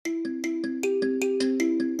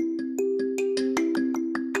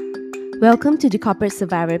Welcome to the Corporate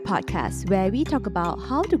Survivor podcast, where we talk about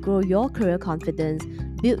how to grow your career confidence,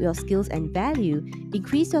 build your skills and value,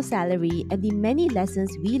 increase your salary, and the many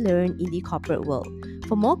lessons we learn in the corporate world.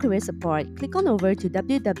 For more career support, click on over to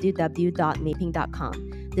www.maping.com.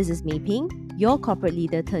 This is Maping, your corporate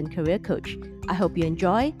leader turned career coach. I hope you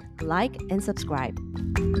enjoy, like, and subscribe.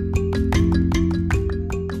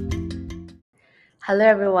 Hello,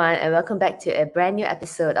 everyone, and welcome back to a brand new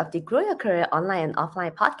episode of the Grow Your Career Online and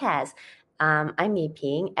Offline podcast. I'm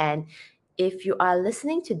Maping, and if you are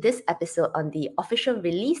listening to this episode on the official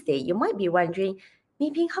release date, you might be wondering,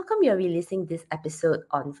 Maping, how come you're releasing this episode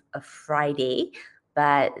on a Friday?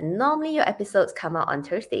 But normally your episodes come out on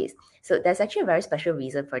Thursdays. So there's actually a very special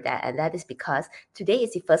reason for that, and that is because today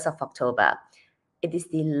is the 1st of October. It is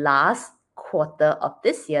the last quarter of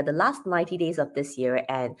this year, the last 90 days of this year,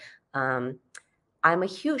 and I'm a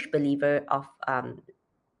huge believer of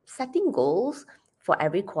setting goals for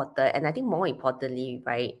every quarter. And I think more importantly,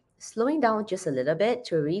 right, slowing down just a little bit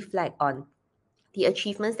to reflect on the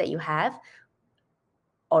achievements that you have,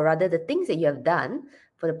 or rather the things that you have done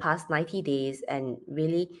for the past 90 days and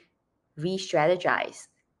really re-strategize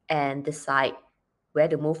and decide where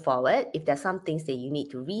to move forward. If there's some things that you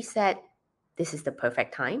need to reset, this is the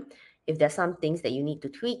perfect time. If there's some things that you need to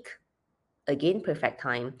tweak, again, perfect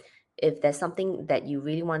time. If there's something that you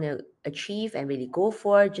really want to achieve and really go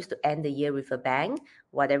for just to end the year with a bang,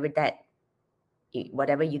 whatever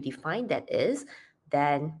you define that is,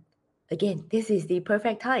 then again, this is the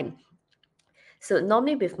perfect time. So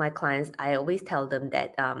normally with my clients, I always tell them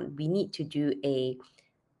that we need to do a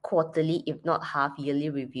quarterly, if not half yearly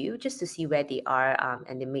review, just to see where they are,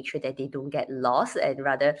 and then make sure that they don't get lost, and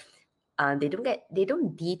rather they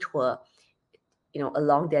don't detour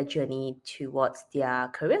along their journey towards their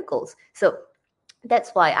career goals. So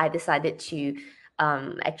that's why I decided to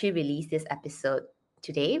actually release this episode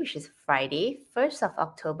today, which is Friday, 1st of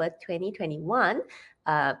October 2021,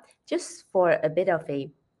 just for a bit of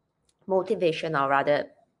a motivation, or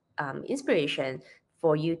rather inspiration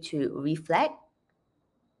for you to reflect,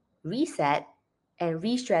 reset, and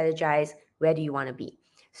re-strategize where do you want to be.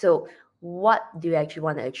 So what do you actually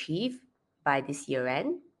want to achieve by this year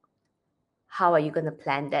end? How are you going to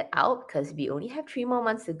plan that out? Because we only have 3 more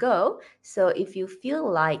months to go. So if you feel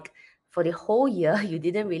like for the whole year you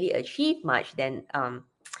didn't really achieve much, then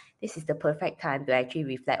this is the perfect time to actually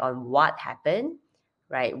reflect on what happened,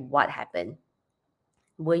 right? What happened?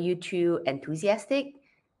 Were you too enthusiastic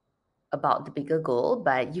about the bigger goal,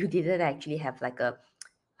 but you didn't actually have like a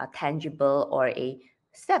tangible or a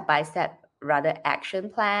step-by-step rather action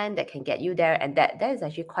plan that can get you there? And that is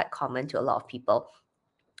actually quite common to a lot of people.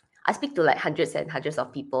 I speak to like hundreds and hundreds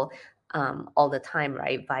of people all the time,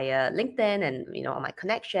 right? Via LinkedIn and, all my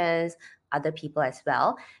connections, other people as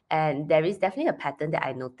well. And there is definitely a pattern that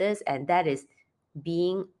I notice, and that is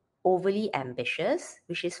being overly ambitious,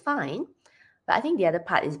 which is fine. But I think the other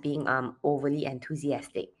part is being overly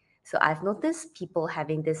enthusiastic. So I've noticed people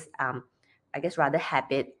having this, I guess, rather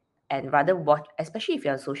habit, and rather watch, especially if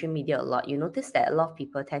you're on social media a lot, you notice that a lot of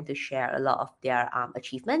people tend to share a lot of their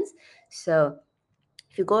achievements. So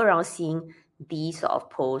if you go around seeing these sort of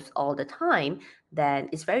posts all the time, then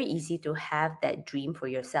it's very easy to have that dream for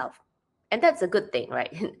yourself. And that's a good thing,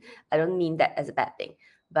 right? I don't mean that as a bad thing.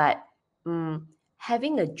 But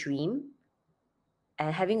having a dream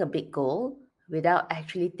and having a big goal without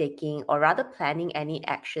actually taking, or rather planning, any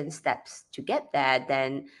action steps to get there,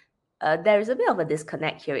 then there is a bit of a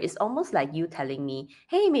disconnect here. It's almost like you telling me,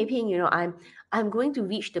 "Hey, Mei-Ping, I'm going to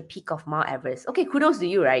reach the peak of Mount Everest." Okay, kudos to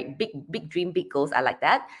you, right? Big dream, big goals. I like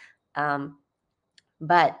that.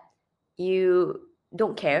 But you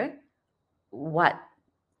don't care what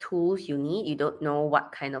tools you need. You don't know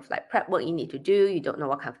what kind of like prep work you need to do. You don't know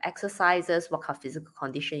what kind of exercises, what kind of physical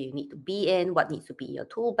condition you need to be in, what needs to be in your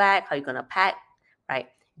tool bag, how you're gonna pack, right?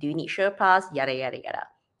 Do you need Sherpas? Yada yada yada.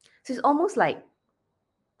 So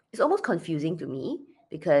it's almost confusing to me,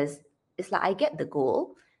 because it's like I get the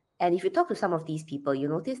goal. And if you talk to some of these people, you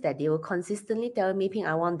notice that they will consistently tell me, Maping,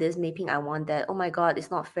 I want this, Maping, I want that. Oh my God,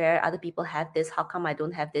 it's not fair. Other people have this. How come I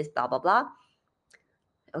don't have this? Blah, blah, blah.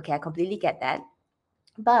 Okay, I completely get that.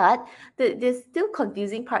 But the still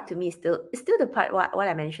confusing part to me is still the part what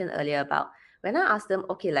I mentioned earlier about when I asked them,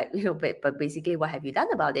 okay, like, but basically, what have you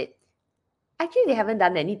done about it? Actually, they haven't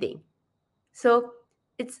done anything. So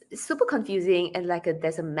it's super confusing, and like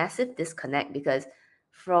there's a massive disconnect, because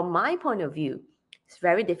from my point of view, it's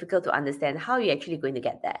very difficult to understand how you're actually going to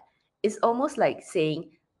get there. It's almost like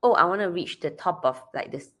saying, "Oh, I want to reach the top of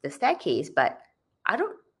like the staircase, but I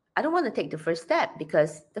don't I don't want to take the first step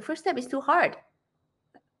because the first step is too hard."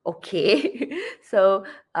 Okay. So,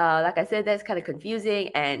 like I said, that's kind of confusing.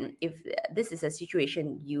 And if this is a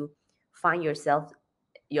situation you find yourself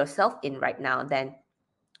in right now, then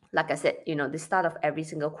like I said, the start of every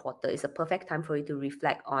single quarter is a perfect time for you to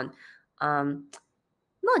reflect on um,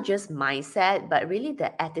 not just mindset, but really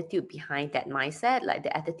the attitude behind that mindset, like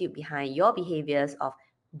the attitude behind your behaviors of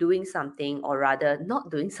doing something or rather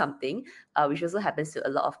not doing something, which also happens to a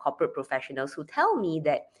lot of corporate professionals who tell me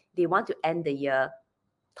that they want to end the year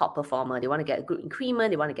top performer. They want to get a good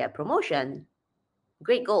increment, they want to get a promotion.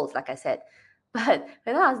 Great goals, like I said. But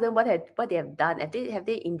when I ask them what they have done, have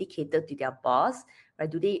they indicated to their boss, right?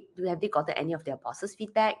 Have they gotten any of their boss's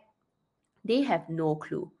feedback? They have no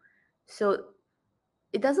clue. So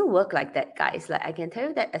it doesn't work like that, guys. Like I can tell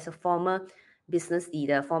you that as a former business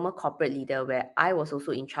leader, former corporate leader, where I was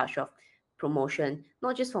also in charge of promotion,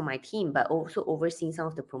 not just for my team, but also overseeing some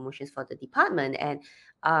of the promotions for the department. And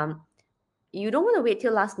um, you don't want to wait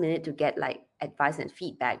till last minute to get like advice and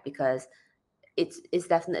feedback because it's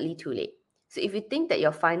definitely too late. So if you think that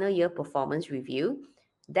your final year performance review,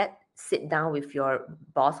 that sit down with your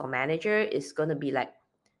boss or manager is going to be like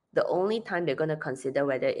the only time they're going to consider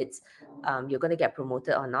whether it's you're going to get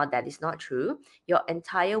promoted or not. That is not true. Your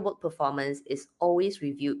entire work performance is always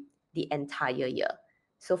reviewed the entire year.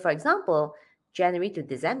 So for example, January to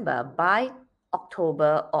December, by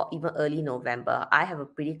October or even early November, I have a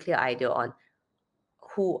pretty clear idea on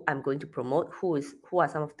who I'm going to promote, who are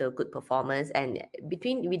some of the good performers, and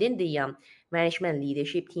within the management and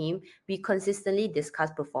leadership team, we consistently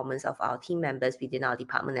discuss performance of our team members within our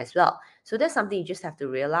department as well. So that's something you just have to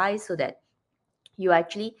realize so that you're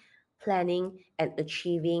actually planning and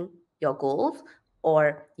achieving your goals,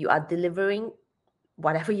 or you are delivering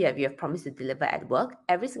whatever you have promised to deliver at work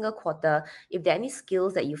every single quarter. If there are any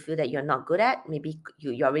skills that you feel that you're not good at, maybe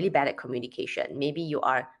you're really bad at communication, maybe you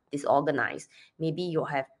are disorganized, maybe you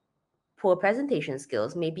have poor presentation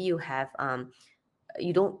skills, maybe you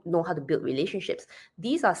don't know how to build relationships.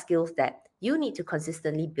 These are skills that you need to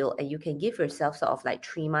consistently build, and you can give yourself sort of like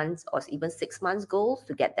 3 months or even 6 months goals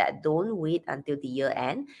to get that. Don't wait until the year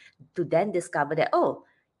end to then discover that, oh,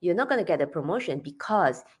 you're not going to get a promotion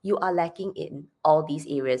because you are lacking in all these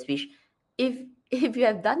areas, which if if you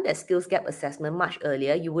have done that skills gap assessment much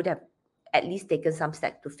earlier, you would have at least taken some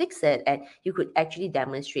steps to fix it, and you could actually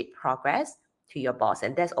demonstrate progress to your boss.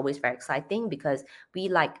 And that's always very exciting because we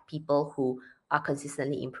like people who are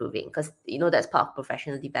consistently improving, because that's part of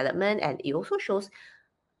professional development, and it also shows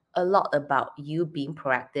a lot about you being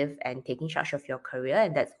proactive and taking charge of your career,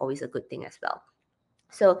 and that's always a good thing as well.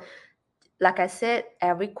 So like I said,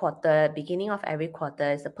 every quarter, beginning of every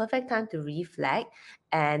quarter is the perfect time to reflect.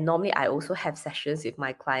 And normally I also have sessions with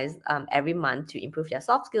my clients every month to improve their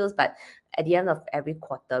soft skills. But at the end of every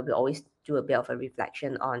quarter, we always do a bit of a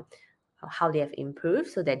reflection on how they have improved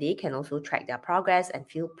so that they can also track their progress and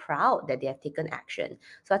feel proud that they have taken action.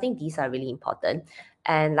 So I think these are really important.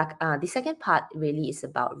 And like the second part really is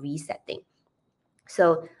about resetting.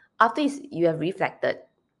 So after you have reflected,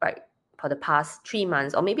 right, for the past 3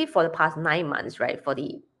 months or maybe for the past 9 months, right, for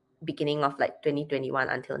the beginning of like 2021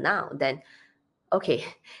 until now, then okay,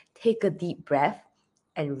 take a deep breath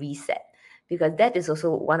and reset, because that is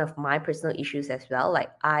also one of my personal issues as well.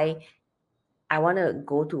 Like I want to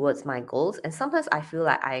go towards my goals, and sometimes I feel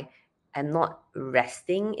like I am not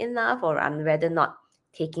resting enough, or I'm rather not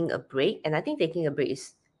taking a break. And I think taking a break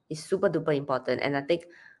is super duper important. And I think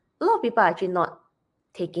a lot of people are actually not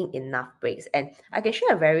taking enough breaks. And I can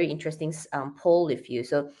share a very interesting poll with you.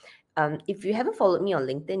 So if you haven't followed me on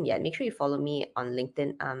LinkedIn yet, make sure you follow me on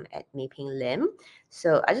LinkedIn at Mei Ping Lim.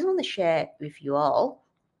 So I just want to share with you all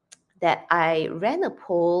that I ran a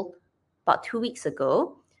poll about 2 weeks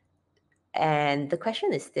ago, and the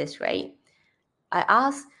question is this, right? I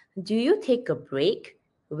asked, do you take a break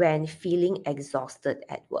when feeling exhausted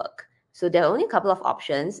at work? So there are only a couple of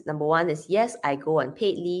options. Number one is yes, I go on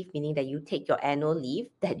paid leave, meaning that you take your annual leave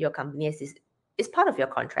that your company is part of your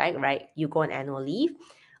contract, right? You go on annual leave.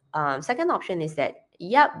 Second option is that,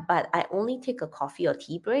 yep, but I only take a coffee or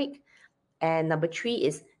tea break. And number three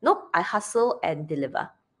is, nope, I hustle and deliver.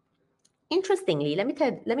 Interestingly, let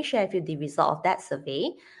me share with you the result of that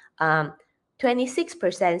survey. Um,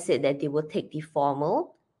 26% said that they will take the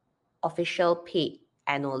formal official paid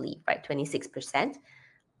annual leave, right? 26%.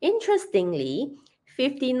 Interestingly,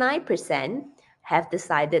 59% have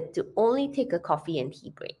decided to only take a coffee and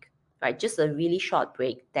tea break, right? Just a really short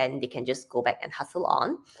break, then they can just go back and hustle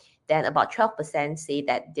on. Then about 12% say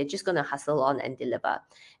that they're just going to hustle on and deliver.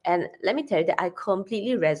 And let me tell you that I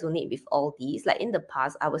completely resonate with all these. Like in the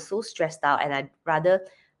past, I was so stressed out and I'd rather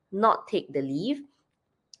not take the leave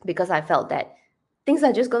because I felt that things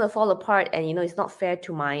are just going to fall apart, and it's not fair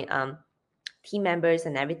to my team members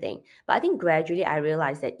and everything. But I think gradually I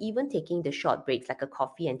realized that even taking the short breaks, like a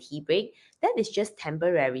coffee and tea break, that is just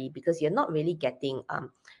temporary, because you're not really getting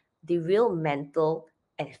the real mental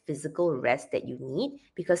and physical rest that you need.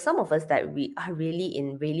 Because some of us that we are really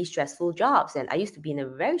in really stressful jobs, and I used to be in a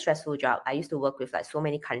very stressful job. I used to work with like so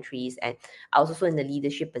many countries, and I was also in the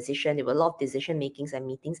leadership position. There were a lot of decision makings and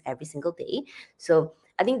meetings every single day. So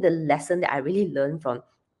I think the lesson that I really learned from,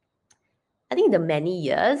 I think, the many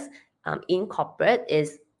years in corporate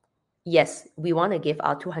is, yes, we want to give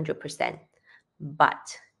our 200%,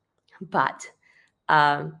 but but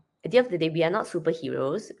at the end of the day, we are not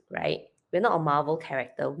superheroes, right? We're not a Marvel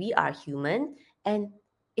character. We are human, and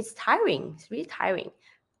it's tiring. It's really tiring.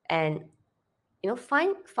 And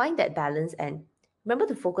find that balance, and remember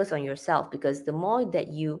to focus on yourself, because the more that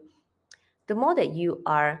you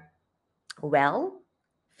are well,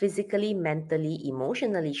 physically, mentally,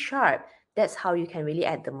 emotionally sharp, that's how you can really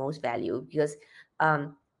add the most value. Because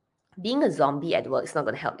um, being a zombie at work is not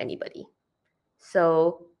going to help anybody.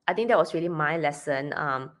 So I think that was really my lesson.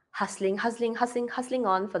 Hustling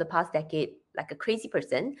on for the past decade like a crazy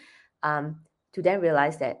person, to then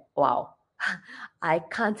realize that, wow, I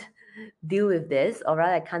can't deal with this, or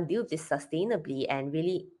rather, I can't deal with this sustainably. And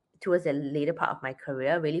really, towards the later part of my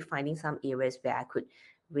career, really finding some areas where I could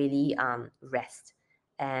really rest.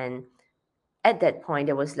 And at that point,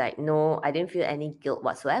 there was like, no, I didn't feel any guilt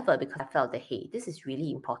whatsoever, because I felt that, hey, this is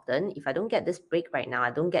really important. If I don't get this break right now,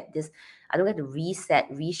 I don't get to reset,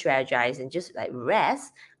 re-strategize, and just like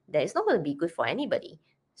rest, then it's not going to be good for anybody.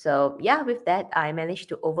 So yeah, with that, I managed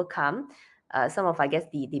to overcome some of, I guess,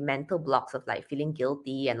 the mental blocks of like feeling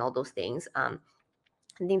guilty and all those things. I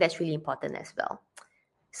think that's really important as well.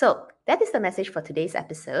 So that is the message for today's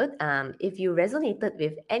episode. If you resonated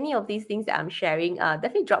with any of these things that I'm sharing,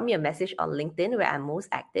 definitely drop me a message on LinkedIn, where I'm most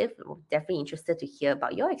active. I'm definitely interested to hear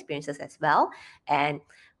about your experiences as well. And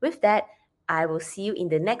with that, I will see you in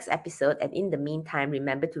the next episode. And in the meantime,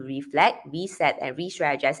 remember to reflect, reset, and re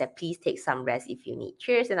strategize. And please take some rest if you need.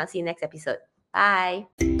 Cheers, and I'll see you next episode. Bye.